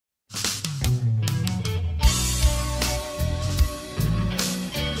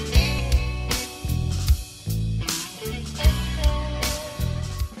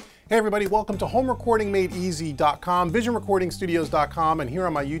Hey everybody, welcome to HomeRecordingMadeEasy.com, VisionRecordingStudios.com, and here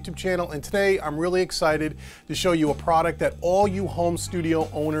on my YouTube channel. And today I'm really excited to show you a product that all you home studio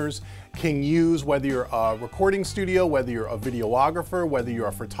owners can use, whether you're a recording studio, whether you're a videographer, whether you're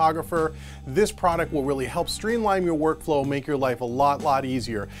a photographer. This product will really help streamline your workflow, make your life a lot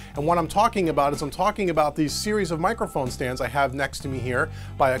easier. And what I'm talking about is I'm talking about these series of microphone stands I have next to me here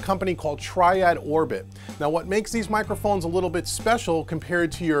by a company called Triad Orbit. Now what makes these microphones a little bit special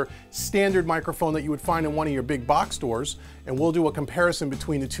compared to your standard microphone that you would find in one of your big box stores, and we'll do a comparison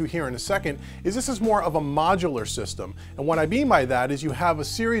between the two here in a second, is this is more of a modular system. And what I mean by that is you have a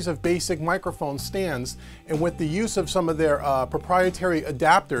series of basic microphone stands, and with the use of some of their proprietary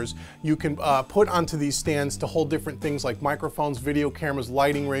adapters, you can put onto these stands to hold different things like microphones, video cameras,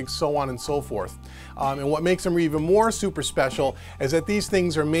 lighting rigs, so on and so forth. And what makes them even more super special is that these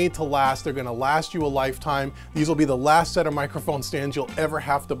things are made to last. They're going to last you a lifetime. These will be the last set of microphone stands you'll ever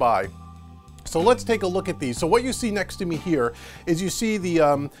have to buy. So let's take a look at these. So what you see next to me here is you see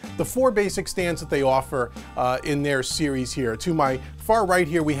the four basic stands that they offer in their series here. To my far right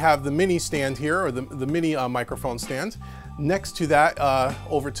here, we have the mini stand here, or the mini microphone stand. Next to that,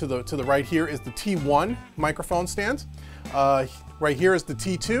 over to the right here is the T1 microphone stand. Right here is the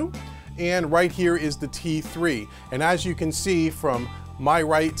T2, and right here is the T3. And as you can see from my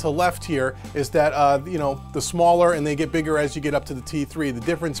right to left here is that, you know, the smaller, and they get bigger as you get up to the T3. The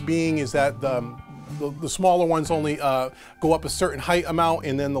difference being is that the smaller ones only go up a certain height amount,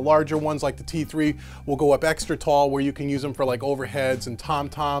 and then the larger ones like the T3 will go up extra tall, where you can use them for like overheads and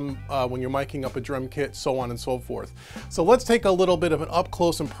tom-tom when you're miking up a drum kit, so on and so forth. So let's take a little bit of an up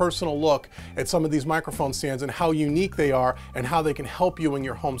close and personal look at some of these microphone stands and how unique they are and how they can help you in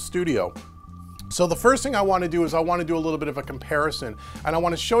your home studio. So the first thing I want to do is I want to do a little bit of a comparison, and I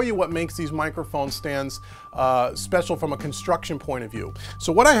want to show you what makes these microphone stands special from a construction point of view.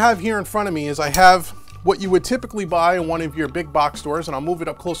 So what I have here in front of me is I have what you would typically buy in one of your big box stores, and I'll move it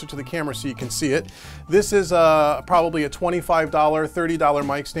up closer to the camera so you can see it. This is probably a $25, $30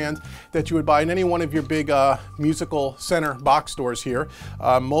 mic stand that you would buy in any one of your big musical center box stores here.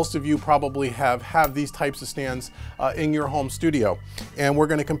 Most of you probably have these types of stands in your home studio, and we're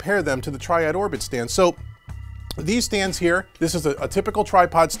going to compare them to the Triad Orbit stand. So these stands here, this is a typical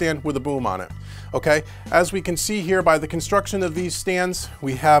tripod stand with a boom on it. Okay, as we can see here by the construction of these stands,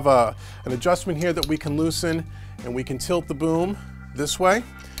 we have an adjustment here that we can loosen, and we can tilt the boom this way.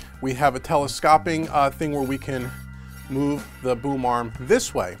 We have a telescoping thing where we can move the boom arm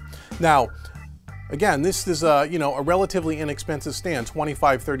this way. Now, again, this is you know, a relatively inexpensive stand, $25,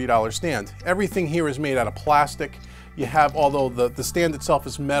 $30 stand. Everything here is made out of plastic. You have, although the stand itself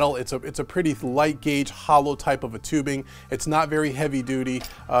is metal, it's a pretty light gauge, hollow type of a tubing. It's not very heavy duty.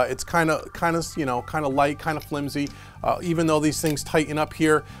 It's kind of light, kind of flimsy. Even though these things tighten up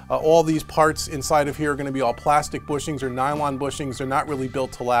here, all these parts inside of here are going to be all plastic bushings or nylon bushings. They're not really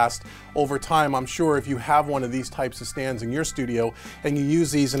built to last. Over time, I'm sure if you have one of these types of stands in your studio and you use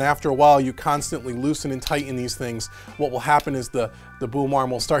these, and after a while you constantly loosen and tighten these things, what will happen is the boom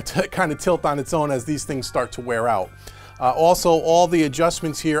arm will start to kind of tilt on its own as these things start to wear out. Also, all the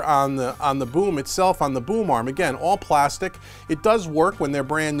adjustments here on the boom itself, on the boom arm, again, all plastic. It does work when they're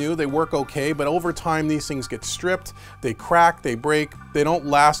brand new, they work okay, but over time these things get stripped, they crack, they break, they don't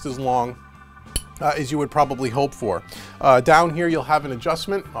last as long as you would probably hope for. Down here you'll have an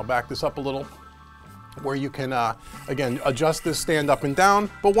adjustment, I'll back this up a little, where you can, again, adjust this stand up and down,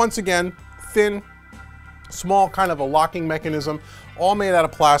 but once again, thin, small kind of a locking mechanism, all made out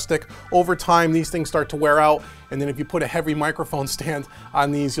of plastic. Over time these things start to wear out, and then if you put a heavy microphone stand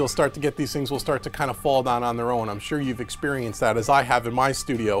on these, you'll start to get these things will start to kind of fall down on their own. I'm sure you've experienced that, as I have in my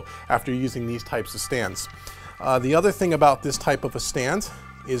studio after using these types of stands. The other thing about this type of a stand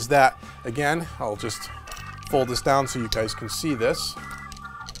is that, again, I'll just fold this down so you guys can see this.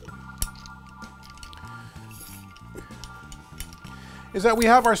 Is that we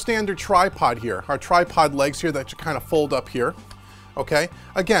have our standard tripod here, our tripod legs here that you kind of fold up here. Okay,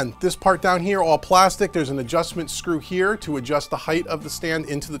 again, this part down here, all plastic. There's an adjustment screw here to adjust the height of the stand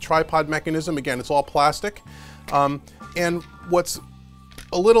into the tripod mechanism. Again, it's all plastic. And what's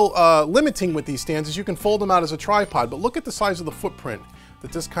a little limiting with these stands is you can fold them out as a tripod, but look at the size of the footprint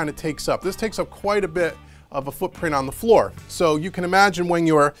that this kind of takes up. This takes up quite a bit of a footprint on the floor. So you can imagine when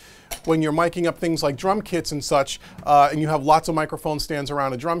you're miking up things like drum kits and such, and you have lots of microphone stands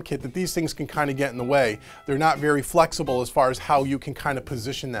around a drum kit, that these things can kind of get in the way. They're not very flexible as far as how you can kind of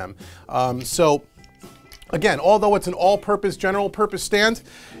position them. So again, although it's an all-purpose, general-purpose stand,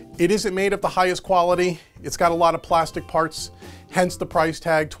 it isn't made of the highest quality. It's got a lot of plastic parts, hence the price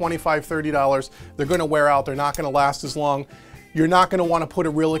tag, $25, $30. They're going to wear out. They're not going to last as long. You're not going to want to put a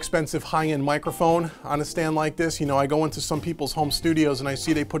real expensive high-end microphone on a stand like this. You know, I go into some people's home studios and I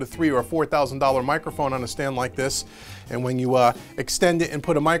see they put a $3,000 or $4,000 microphone on a stand like this. And when you extend it and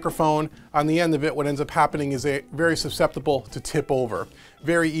put a microphone on the end of it, what ends up happening is it's very susceptible to tip over.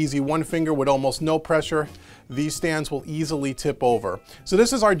 Very easy, one finger with almost no pressure. These stands will easily tip over. So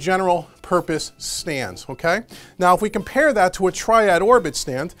this is our general purpose stands, okay? Now if we compare that to a Triad Orbit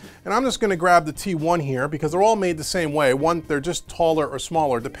stand, and I'm just gonna grab the T1 here because they're all made the same way. One, they're just taller or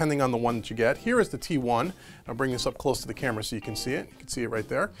smaller depending on the one that you get. Here is the T1. I'll bring this up close to the camera so you can see it. You can see it right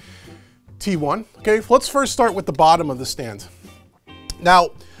there. T1, okay? Let's first start with the bottom of the stand. Now,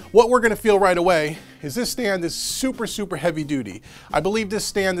 what we're gonna feel right away is this stand is super, super heavy duty. I believe this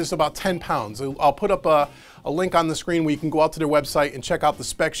stand is about 10 pounds. I'll put up a link on the screen where you can go out to their website and check out the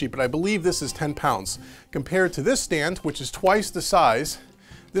spec sheet, but I believe this is 10 pounds. Compared to this stand, which is twice the size,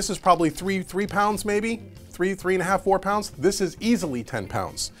 this is probably three pounds maybe, three and a half, 4 pounds. This is easily 10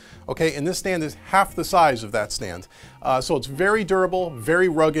 pounds, okay? And this stand is half the size of that stand. So it's very durable, very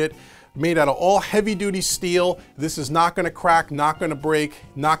rugged, made out of all heavy duty steel. This is not gonna crack, not gonna break,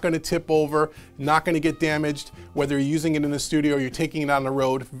 not gonna tip over, not gonna get damaged, whether you're using it in the studio or you're taking it on the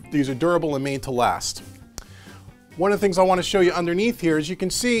road. These are durable and made to last. One of the things I wanna show you underneath here is you can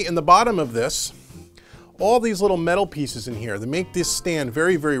see in the bottom of this, all these little metal pieces in here that make this stand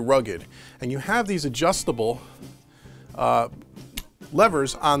very, very rugged. And you have these adjustable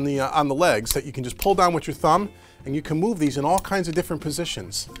levers on the legs that you can just pull down with your thumb, and you can move these in all kinds of different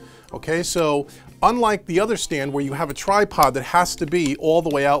positions. Okay, so unlike the other stand where you have a tripod that has to be all the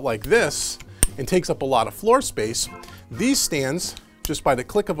way out like this and takes up a lot of floor space, these stands, just by the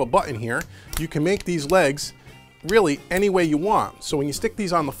click of a button here, you can make these legs really any way you want. So when you stick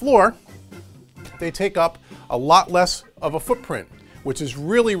these on the floor, they take up a lot less of a footprint, which is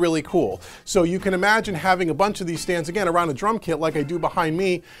really, really cool. So you can imagine having a bunch of these stands, again, around a drum kit like I do behind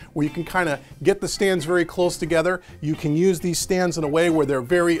me, where you can kind of get the stands very close together. You can use these stands in a way where they're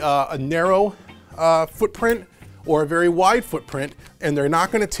very a narrow footprint or a very wide footprint, and they're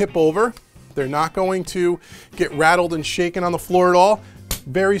not gonna tip over. They're not going to get rattled and shaken on the floor at all.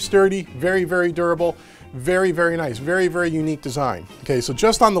 Very sturdy, very, very durable, very, very nice, very, very unique design. Okay, so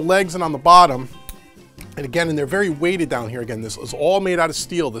just on the legs and on the bottom, and again, and they're very weighted down here. Again, this is all made out of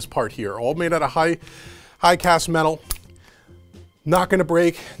steel, this part here, all made out of high cast metal. Not gonna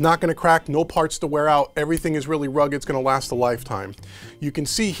break, not gonna crack, no parts to wear out. Everything is really rugged, it's gonna last a lifetime. You can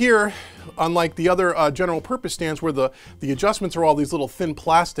see here, unlike the other general purpose stands where the adjustments are all these little thin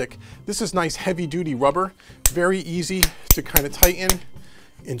plastic, this is nice heavy duty rubber, very easy to kind of tighten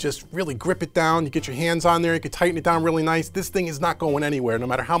and just really grip it down. You get your hands on there, you can tighten it down really nice. This thing is not going anywhere. No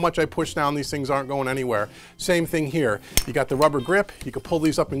matter how much I push down, these things aren't going anywhere. Same thing here. You got the rubber grip, you can pull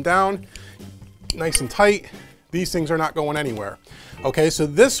these up and down, nice and tight. These things are not going anywhere. Okay, so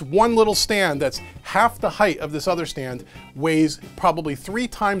this one little stand that's half the height of this other stand weighs probably 3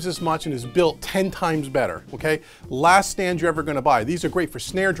 times as much and is built 10 times better, okay? Last stand you're ever gonna buy. These are great for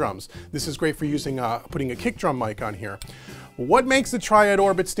snare drums. This is great for using, putting a kick drum mic on here. What makes the Triad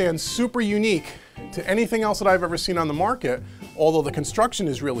Orbit stand super unique to anything else that I've ever seen on the market, although the construction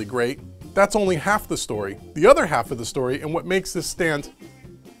is really great, that's only half the story. The other half of the story, and what makes this stand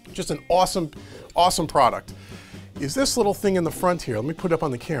just an awesome, awesome product, is this little thing in the front here. Let me put it up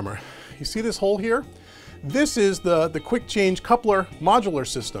on the camera. You see this hole here? This is the quick change coupler modular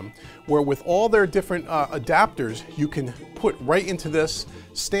system, where with all their different adapters, you can put right into this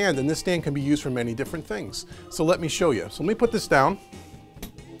stand, and this stand can be used for many different things. So let me show you. So let me put this down.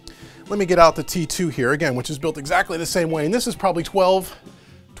 Let me get out the T2 here again, which is built exactly the same way. And this is probably 12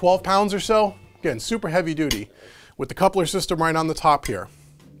 pounds or so. Again, super heavy duty with the coupler system right on the top here.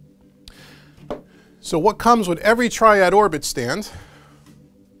 So what comes with every Triad Orbit stand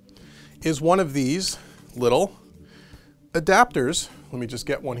is one of these little adapters. Let me just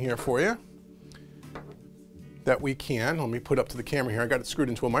get one here for you that we can. Let me put up to the camera here. I got it screwed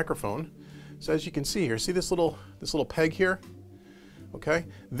into a microphone. So as you can see here, see this little peg here? Okay,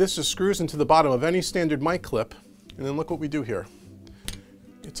 this just screws into the bottom of any standard mic clip, and then look what we do here.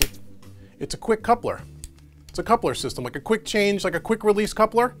 It's a quick coupler. It's a coupler system, like a quick change, like a quick release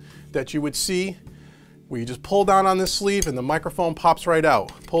coupler that you would see where you just pull down on this sleeve and the microphone pops right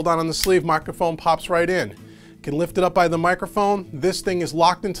out. Pull down on the sleeve, microphone pops right in. You can lift it up by the microphone. This thing is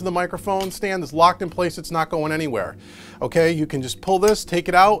locked into the microphone stand. It's locked in place. It's not going anywhere. Okay, you can just pull this, take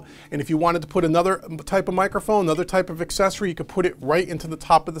it out, and if you wanted to put another type of microphone, another type of accessory, you could put it right into the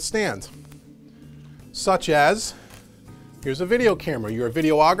top of the stand. Such as, here's a video camera. You're a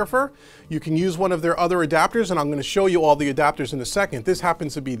videographer. You can use one of their other adapters, and I'm going to show you all the adapters in a second. This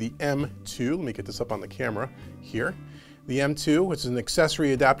happens to be the M2. Let me get this up on the camera here. the M2, which is an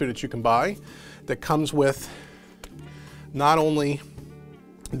accessory adapter that you can buy that comes with not only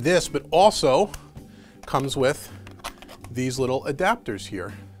this, but also comes with these little adapters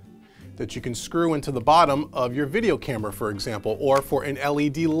here that you can screw into the bottom of your video camera, for example, or for an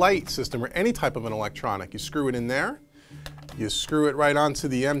LED light system or any type of an electronic. You screw it in there, you screw it right onto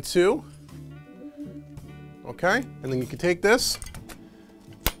the M2, okay? And then you can take this,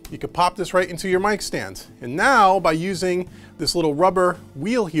 you can pop this right into your mic stand. And now, by using this little rubber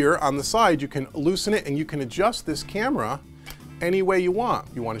wheel here on the side, you can loosen it and you can adjust this camera any way you want.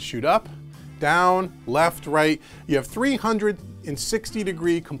 You want to shoot up, down, left, right. You have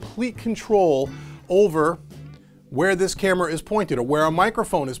 360-degree complete control over where this camera is pointed or where a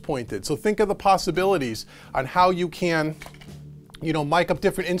microphone is pointed. So think of the possibilities on how you can, you know, mic up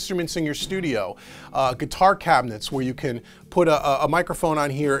different instruments in your studio, guitar cabinets where you can put a microphone on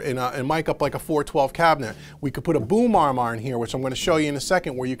here and mic up like a 412 cabinet. We could put a boom arm on here, which I'm going to show you in a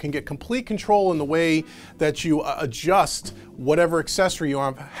second, where you can get complete control in the way that you adjust whatever accessory you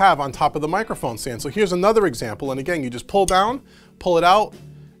have on top of the microphone stand. So here's another example, and again, you just pull down, pull it out,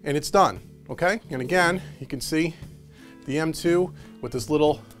 and it's done, okay? And again, you can see the M2 with this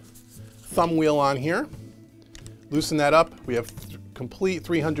little thumb wheel on here. Loosen that up, we have complete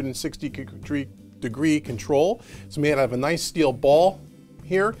 360-degree control. It's made out of a nice steel ball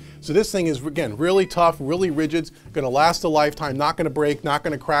here. So this thing is, again, really tough, really rigid, gonna last a lifetime, not gonna break, not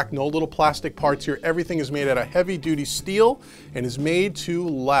gonna crack, no little plastic parts here. Everything is made out of heavy-duty steel and is made to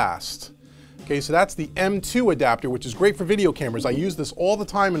last. Okay, so that's the M2 adapter, which is great for video cameras. I use this all the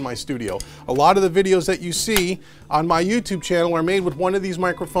time in my studio. A lot of the videos that you see on my YouTube channel are made with one of these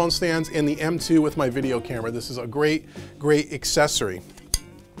microphone stands and the M2 with my video camera. This is a great, great accessory.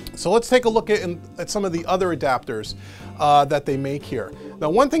 So let's take a look at some of the other adapters that they make here. Now,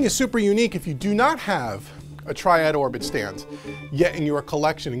 one thing is super unique. If you do not have a Triad Orbit stand yet in your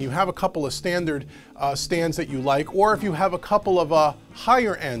collection, and you have a couple of standard stands that you like, or if you have a couple of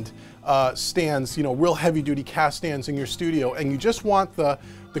higher end stands, you know, real heavy duty cast stands in your studio, and you just want the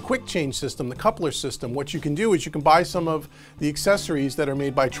quick change system, the coupler system, what you can do is you can buy some of the accessories that are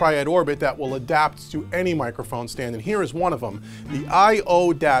made by Triad Orbit that will adapt to any microphone stand, and here is one of them, the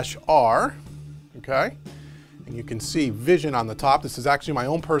IO-R, okay? And you can see Vision on the top. This is actually my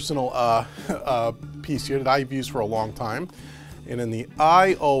own personal piece here that I've used for a long time. And in the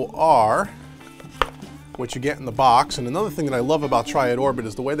IO-R, what you get in the box, and another thing that I love about Triad Orbit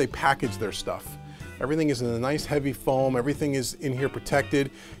is the way they package their stuff. Everything is in a nice heavy foam, everything is in here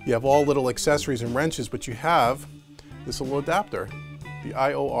protected. You have all little accessories and wrenches, but you have this little adapter, the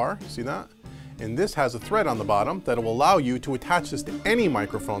IO-R, see that? And this has a thread on the bottom that will allow you to attach this to any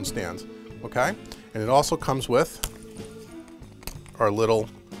microphone stand, okay? And it also comes with our little,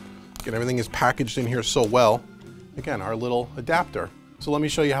 again, everything is packaged in here so well, again, our little adapter. So let me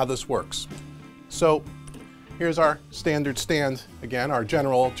show you how this works. So here's our standard stand, again, our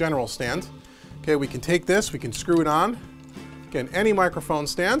general stand. Okay, we can take this, we can screw it on. Again, any microphone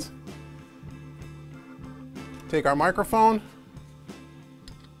stand. Take our microphone,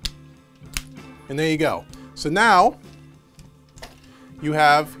 and there you go. So now, you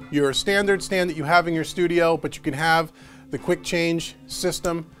have your standard stand that you have in your studio, but you can have the quick change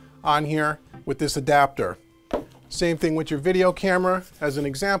system on here with this adapter. Same thing with your video camera. As an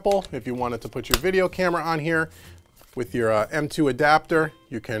example, if you wanted to put your video camera on here with your M2 adapter,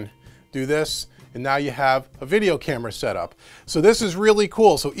 you can do this, and now you have a video camera setup. So this is really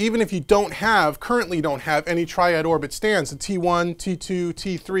cool. So even if you currently don't have any Triad Orbit stands, the T1, T2,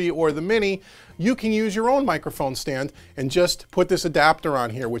 T3, or the Mini, you can use your own microphone stand and just put this adapter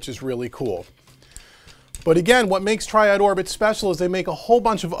on here, which is really cool. But again, what makes Triad Orbit special is they make a whole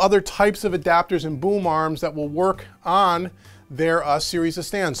bunch of other types of adapters and boom arms that will work on their series of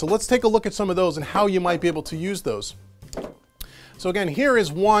stands. So let's take a look at some of those and how you might be able to use those. So again, here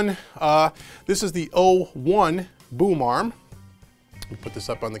is one, this is the O1 boom arm. Let me put this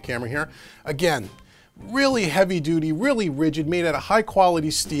up on the camera here. Again, really heavy duty, really rigid, made out of high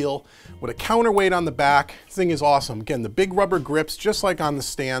quality steel with a counterweight on the back. This thing is awesome. Again, the big rubber grips, just like on the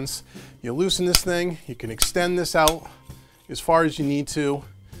stands. You loosen this thing, you can extend this out as far as you need to.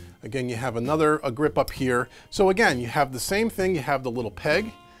 Again, you have a grip up here. So again, you have the same thing. You have the little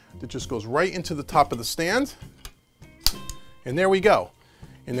peg that just goes right into the top of the stand. And there we go.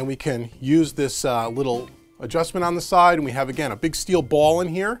 And then we can use this little adjustment on the side, and we have, again, a big steel ball in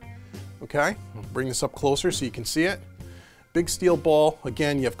here. Okay, I'll bring this up closer so you can see it. Big steel ball.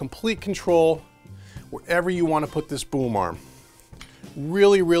 Again, you have complete control wherever you want to put this boom arm.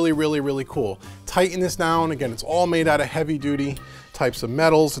 Really, really, really, really cool. Tighten this down. Again, it's all made out of heavy duty types of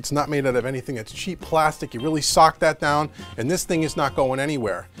metals. It's not made out of anything that's cheap plastic. You really sock that down, and this thing is not going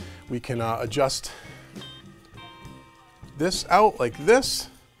anywhere. We can adjust this out like this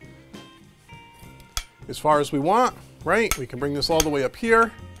as far as we want, right? We can bring this all the way up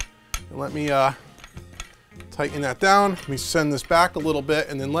here, and let me tighten that down. Let me send this back a little bit,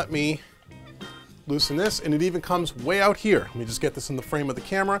 and then let me loosen this, and it even comes way out here. Let me just get this in the frame of the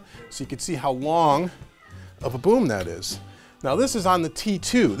camera so you can see how long of a boom that is. Now this is on the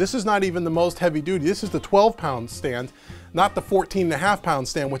T2. This is not even the most heavy duty. This is the 12-pound stand, not the 14.5-pound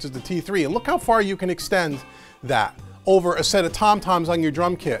stand, which is the T3. And look how far you can extend that over a set of tom-toms on your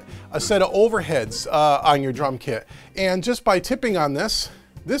drum kit, a set of overheads on your drum kit. And just by tipping on this,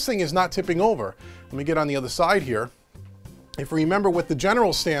 this thing is not tipping over. Let me get on the other side here. If you remember with the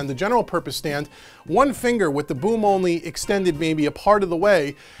general stand, the general purpose stand, one finger with the boom only extended maybe a part of the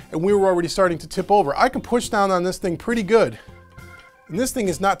way, and we were already starting to tip over. I can push down on this thing pretty good, and this thing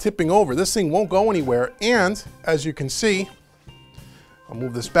is not tipping over. This thing won't go anywhere, and as you can see, I'll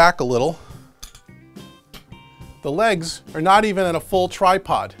move this back a little, the legs are not even at a full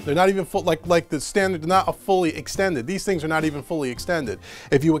tripod. They're not even full, like the standard, not a fully extended. These things are not even fully extended.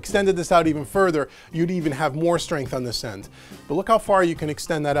 If you extended this out even further, you'd even have more strength on this end. But look how far you can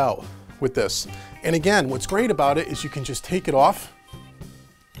extend that out with this. And again, what's great about it is you can just take it off,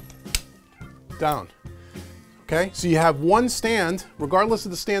 down. Okay, so you have one stand, regardless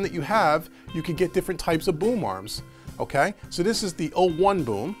of the stand that you have, you can get different types of boom arms. Okay, so this is the 01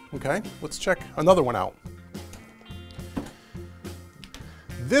 boom. Okay, let's check another one out.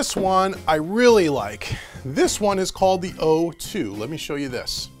 This one I really like. This one is called the 02. Let me show you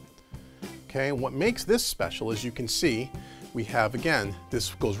this. Okay, and what makes this special, as you can see, we have, again,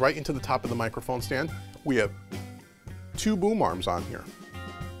 this goes right into the top of the microphone stand. We have two boom arms on here.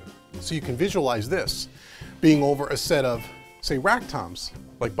 So you can visualize this being over a set of, say, rack toms,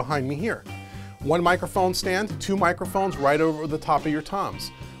 like behind me here. One microphone stand, two microphones right over the top of your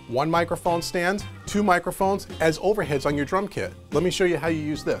toms. One microphone stand, two microphones as overheads on your drum kit. Let me show you how you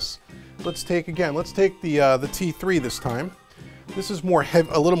use this. Let's take the T3 this time. This is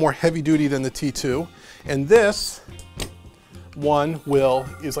a little more heavy duty than the T2. And this one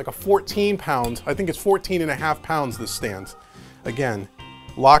is like a 14-pound, I think it's 14.5 pounds, this stand. Again,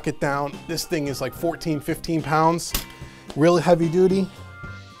 lock it down. This thing is like 14, 15 pounds, really heavy duty.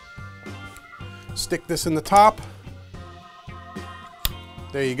 Stick this in the top.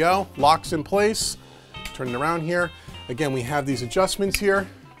 There you go, locks in place. Turn it around here. Again, we have these adjustments here.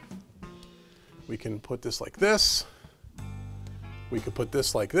 We can put this like this. We could put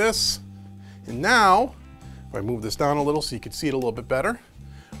this like this. And now, if I move this down a little so you can see it a little bit better,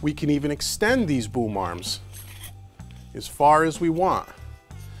 we can even extend these boom arms as far as we want.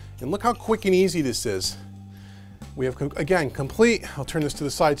 And look how quick and easy this is. We have, again, complete, I'll turn this to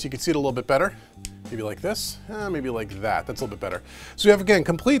the side so you can see it a little bit better. Maybe like this, maybe like that, that's a little bit better. So we have, again,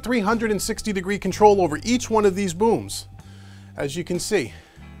 complete 360-degree control over each one of these booms, as you can see,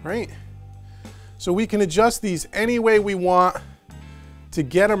 right? So we can adjust these any way we want to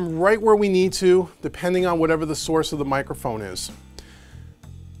get them right where we need to, depending on whatever the source of the microphone is.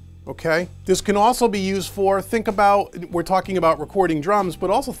 Okay, this can also be used for, think about, we're talking about recording drums, but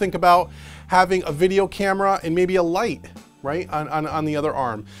also think about having a video camera and maybe a light, right, on the other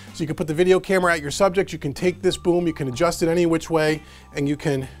arm. So you can put the video camera at your subject, you can take this boom, you can adjust it any which way, and you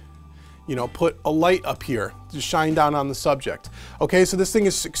can, you know, put a light up here to shine down on the subject. Okay, so this thing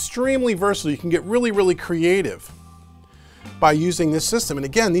is extremely versatile. You can get really, really creative by using this system. And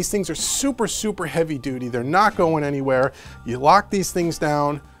again, these things are super, super heavy duty. They're not going anywhere. You lock these things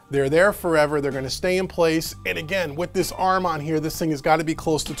down, they're there forever, they're gonna stay in place. And again, with this arm on here, this thing has gotta be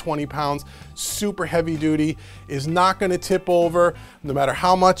close to 20 pounds, super heavy duty, is not gonna tip over. No matter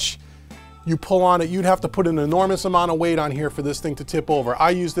how much you pull on it, you'd have to put an enormous amount of weight on here for this thing to tip over.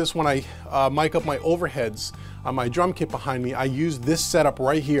 I use this when I mic up my overheads on my drum kit behind me. I use this setup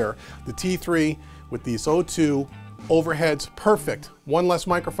right here, the T3 with these 02 overheads, perfect. One less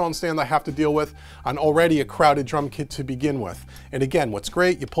microphone stand I have to deal with on already a crowded drum kit to begin with. And again, what's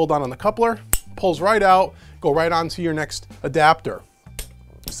great, you pull down on the coupler, pulls right out, go right onto your next adapter.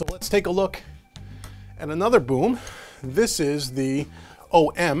 So let's take a look at another boom. This is the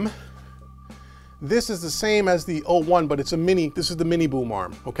OM. This is the same as the 01, but it's a mini, this is the mini boom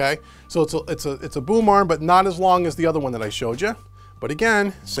arm, okay? So it's a boom arm, but not as long as the other one that I showed you. But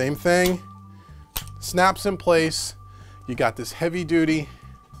again, same thing, snaps in place. You got this heavy duty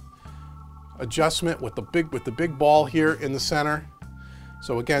adjustment with the big ball here in the center.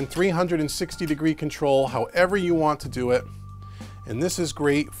 So again, 360-degree control, however you want to do it. And this is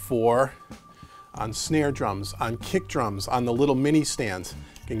great for on snare drums, on kick drums, on the little mini stands.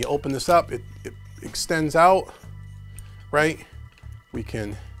 Can you open this up? It extends out, right? We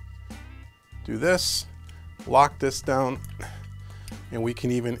can do this, lock this down, and we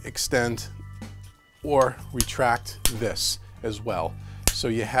can even extend or retract this as well. So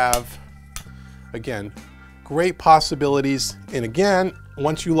you have, again, great possibilities. And again,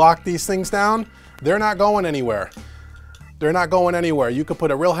 once you lock these things down, they're not going anywhere. They're not going anywhere. You could put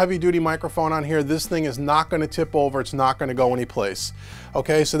a real heavy duty microphone on here. This thing is not going to tip over. It's not going to go anyplace.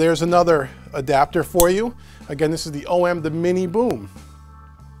 Okay, so there's another adapter for you. Again, this is the OM, the mini boom.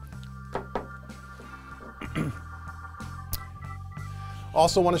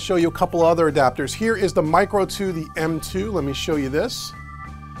 Also want to show you a couple other adapters. Here is the Micro 2, the M2. Let me show you this.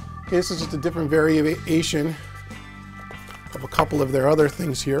 Okay, this is just a different variation of a couple of their other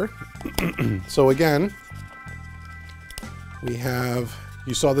things here. So again, we have,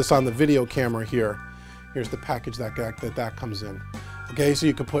 you saw this on the video camera here. Here's the package that comes in. Okay, so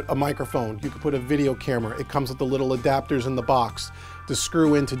you could put a microphone, you could put a video camera. It comes with the little adapters in the box to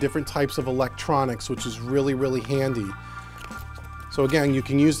screw into different types of electronics, which is really, really handy. So again, you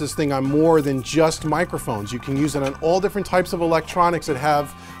can use this thing on more than just microphones. You can use it on all different types of electronics that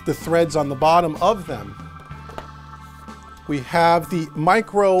have the threads on the bottom of them. We have the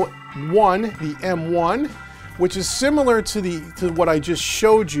Micro 1, the M1, which is similar to what I just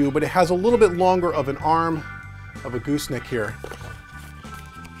showed you, but it has a little bit longer of an arm of a gooseneck here.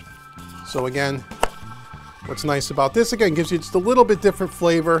 So again, what's nice about this, again, gives you just a little bit different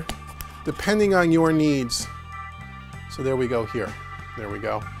flavor depending on your needs. So there we go here. There we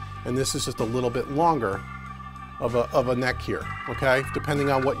go. And this is just a little bit longer of a neck here, okay? Depending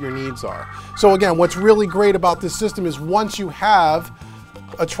on what your needs are. So again, what's really great about this system is once you have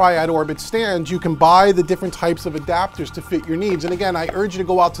a Triad Orbit stand, you can buy the different types of adapters to fit your needs. And again, I urge you to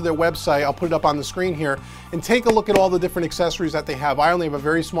go out to their website. I'll put it up on the screen here and take a look at all the different accessories that they have. I only have a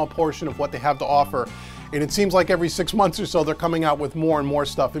very small portion of what they have to offer. And it seems like every 6 months or so, they're coming out with more and more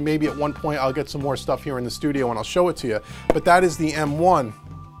stuff. And maybe at one point, I'll get some more stuff here in the studio and I'll show it to you. But that is the M1.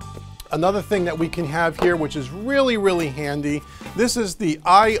 Another thing that we can have here, which is really, really handy, this is the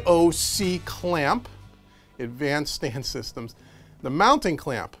IOC clamp, Advanced Stand Systems, the mounting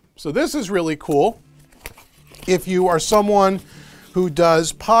clamp. So this is really cool. If you are someone who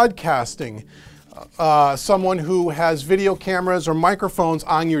does podcasting, someone who has video cameras or microphones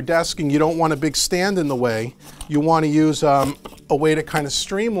on your desk and you don't want a big stand in the way, you want to use a way to kind of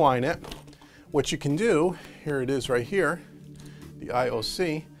streamline it. What you can do, here it is right here, the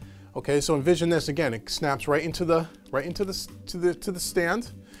IOC. Okay, so envision this again. It snaps right into the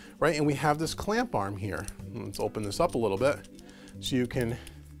stand, right? And we have this clamp arm here. Let's open this up a little bit, so you can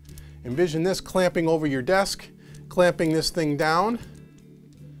envision this clamping over your desk, clamping this thing down,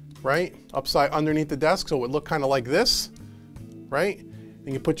 right, upside underneath the desk, so it would look kind of like this, right?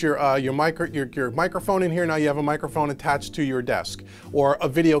 And you put your microphone in here. Now you have a microphone attached to your desk, or a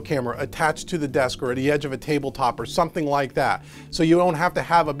video camera attached to the desk, or at the edge of a tabletop, or something like that. So you don't have to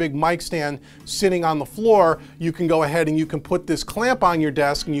have a big mic stand sitting on the floor. You can go ahead and you can put this clamp on your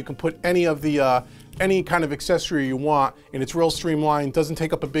desk, and you can put any of the any kind of accessory you want, and it's real streamlined, doesn't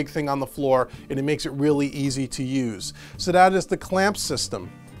take up a big thing on the floor, and it makes it really easy to use. So that is the clamp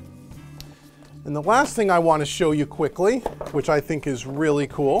system. And the last thing I want to show you quickly, which I think is really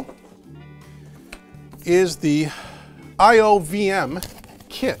cool, is the IOVM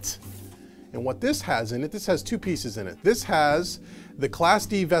kit. And what this has in it, this has two pieces in it. This has the Class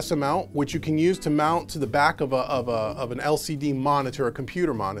D VESA mount, which you can use to mount to the back of an LCD monitor, a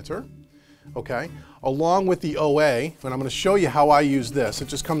computer monitor, okay? Along with the OA, and I'm going to show you how I use this. It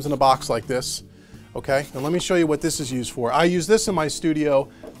just comes in a box like this, okay? And let me show you what this is used for. I use this in my studio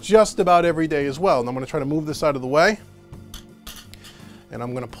just about every day as well. And I'm going to try to move this out of the way. And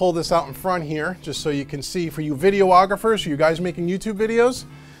I'm going to pull this out in front here just so you can see, for you videographers, for you guys making YouTube videos,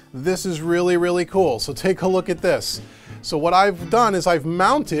 this is really, really cool. So take a look at this. So what I've done is I've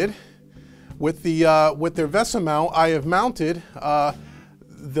mounted with their VESA mount, I have mounted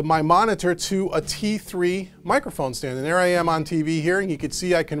my monitor to a T3 microphone stand. And there I am on TV here, and you can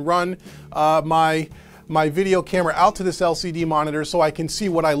see I can run my video camera out to this LCD monitor so I can see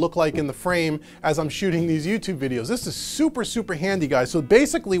what I look like in the frame as I'm shooting these YouTube videos. This is super, super handy, guys. So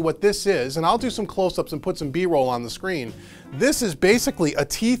basically what this is, and I'll do some close-ups and put some B-roll on the screen, this is basically a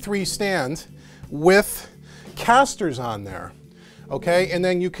T3 stand with casters on there, okay? And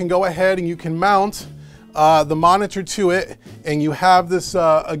then you can go ahead and you can mount the monitor to it, and you have this,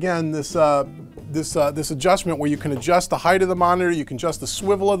 again, this this adjustment where you can adjust the height of the monitor, you can adjust the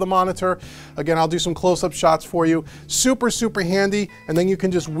swivel of the monitor. Again, I'll do some close-up shots for you. Super, super handy, and then you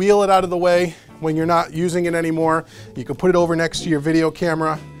can just wheel it out of the way when you're not using it anymore. You can put it over next to your video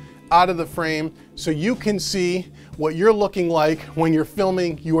camera, out of the frame, so you can see what you're looking like when you're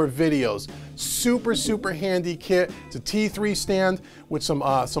filming your videos. Super, super handy kit. It's a T3 stand with some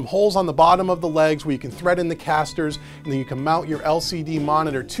holes on the bottom of the legs where you can thread in the casters, and then you can mount your LCD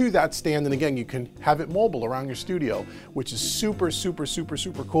monitor to that stand, and again, you can have it mobile around your studio, which is super, super, super,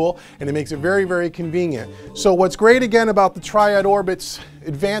 super cool, and it makes it very, very convenient. So what's great again about the Triad Orbit's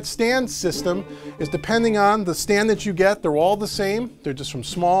advanced stand system is depending on the stand that you get, they're all the same. They're just from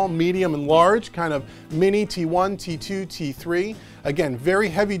small, medium, and large, kind of mini, T1, T2, T3. Again, very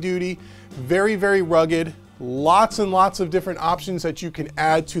heavy duty, very, very rugged, lots and lots of different options that you can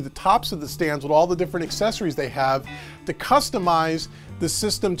add to the tops of the stands with all the different accessories they have to customize the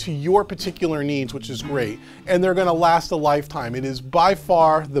system to your particular needs, which is great. And they're gonna last a lifetime. It is by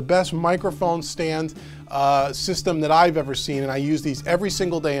far the best microphone stand system that I've ever seen, and I use these every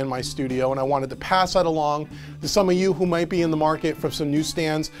single day in my studio, and I wanted to pass that along to some of you who might be in the market for some new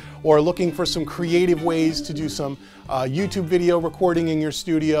stands or looking for some creative ways to do some YouTube video recording in your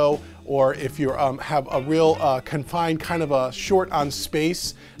studio, or if you have a real confined kind of a short on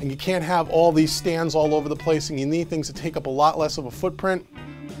space and you can't have all these stands all over the place and you need things to take up a lot less of a footprint,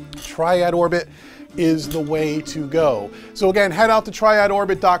 Triad Orbit is the way to go. So again, head out to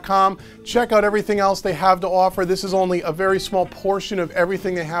triadorbit.com, check out everything else they have to offer. This is only a very small portion of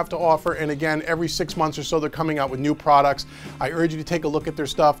everything they have to offer, and again, every 6 months or so they're coming out with new products. I urge you to take a look at their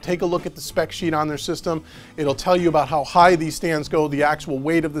stuff, take a look at the spec sheet on their system. It'll tell you about how high these stands go, the actual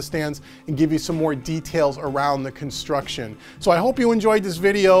weight of the stands, and give you some more details around the construction. So I hope you enjoyed this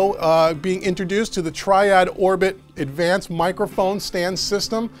video being introduced to the Triad Orbit Advanced Microphone Stand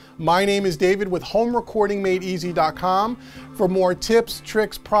System. My name is David with HomeRecordingMadeEasy.com. For more tips,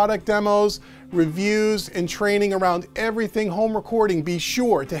 tricks, product demos, reviews, and training around everything home recording, be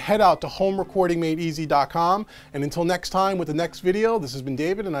sure to head out to HomeRecordingMadeEasy.com. And until next time with the next video, this has been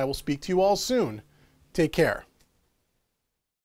David, and I will speak to you all soon. Take care.